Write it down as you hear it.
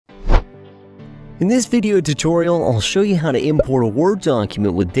In this video tutorial, I'll show you how to import a Word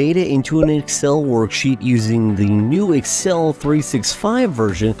document with data into an Excel worksheet using the new Excel 365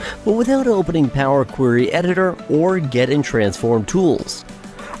 version, but without opening Power Query Editor or Get and Transform tools.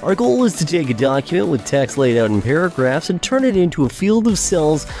 Our goal is to take a document with text laid out in paragraphs and turn it into a field of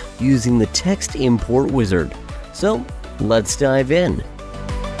cells using the Text Import Wizard. So, let's dive in.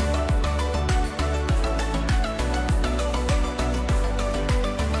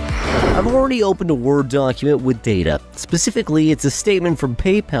 I've already opened a Word document with data. Specifically, it's a statement from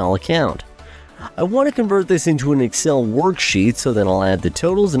PayPal account. I want to convert this into an Excel worksheet, so then I'll add the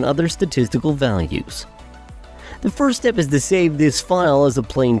totals and other statistical values. The first step is to save this file as a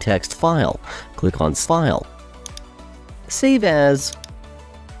plain text file. Click on File, Save As,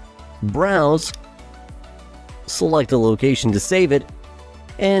 Browse, select a location to save it,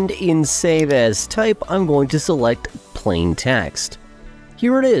 and in Save As type, I'm going to select Plain Text.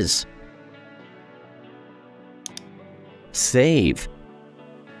 Here it is. Save.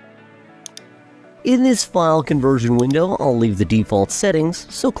 In this file conversion window, I'll leave the default settings,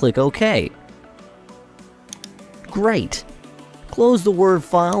 so click OK. Great. Close the Word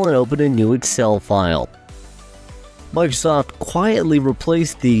file and open a new Excel file. Microsoft quietly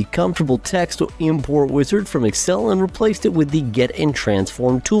replaced the comfortable text import wizard from Excel and replaced it with the Get and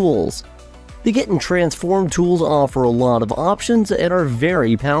Transform tools. The Get and Transform tools offer a lot of options and are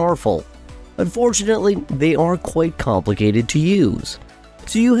very powerful. Unfortunately, they are quite complicated to use.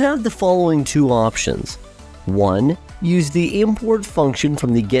 So you have the following two options. 1. Use the import function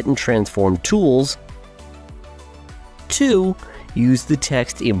from the Get and Transform tools. 2. Use the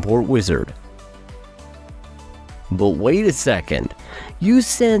Text Import Wizard. But wait a second. You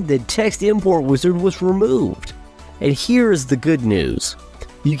said the Text Import Wizard was removed. And here is the good news.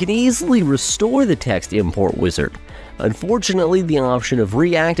 You can easily restore the Text Import Wizard. Unfortunately, the option of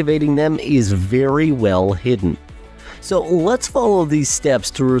reactivating them is very well hidden. So let's follow these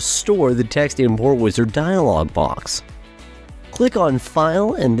steps to restore the Text Import Wizard dialog box. Click on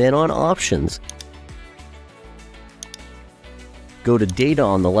File and then on Options. Go to Data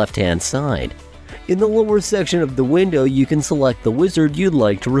on the left-hand side. In the lower section of the window, you can select the wizard you'd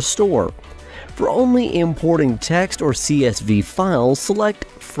like to restore. For only importing text or CSV files, select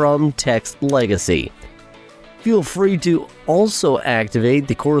From Text Legacy. Feel free to also activate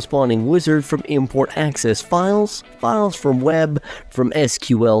the corresponding wizard from Import Access Files, files from web, from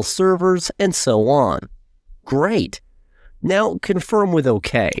SQL servers, and so on. Great! Now confirm with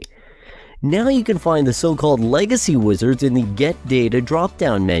OK. Now you can find the so-called legacy wizards in the Get Data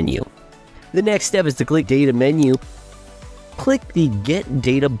drop-down menu. The next step is to click Data menu. Click the Get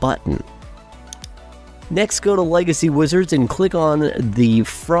Data button. Next, go to Legacy Wizards and click on the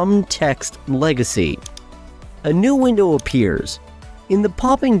From Text Legacy. A new window appears. In the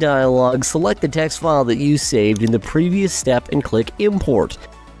popping dialog, select the text file that you saved in the previous step and click Import.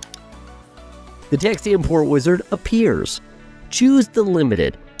 The Text Import Wizard appears. Choose the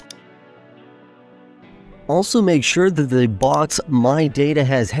Limited. Also make sure that the box My Data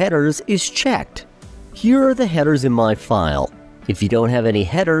Has Headers is checked. Here are the headers in my file. If you don't have any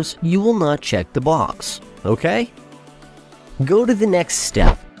headers, you will not check the box. Okay? Go to the next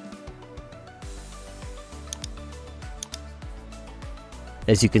step.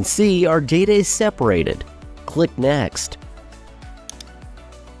 As you can see, our data is separated. Click Next.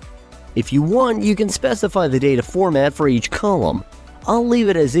 If you want, you can specify the data format for each column. I'll leave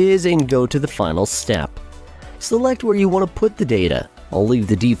it as is and go to the final step. Select where you want to put the data. I'll leave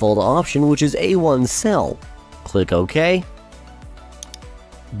the default option, which is A1 cell. Click OK.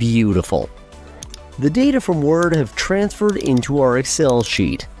 Beautiful. The data from Word have transferred into our Excel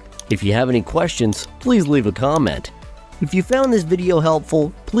sheet. If you have any questions, please leave a comment. If you found this video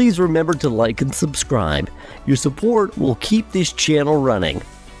helpful, please remember to like and subscribe. Your support will keep this channel running.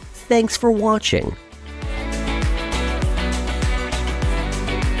 Thanks for watching.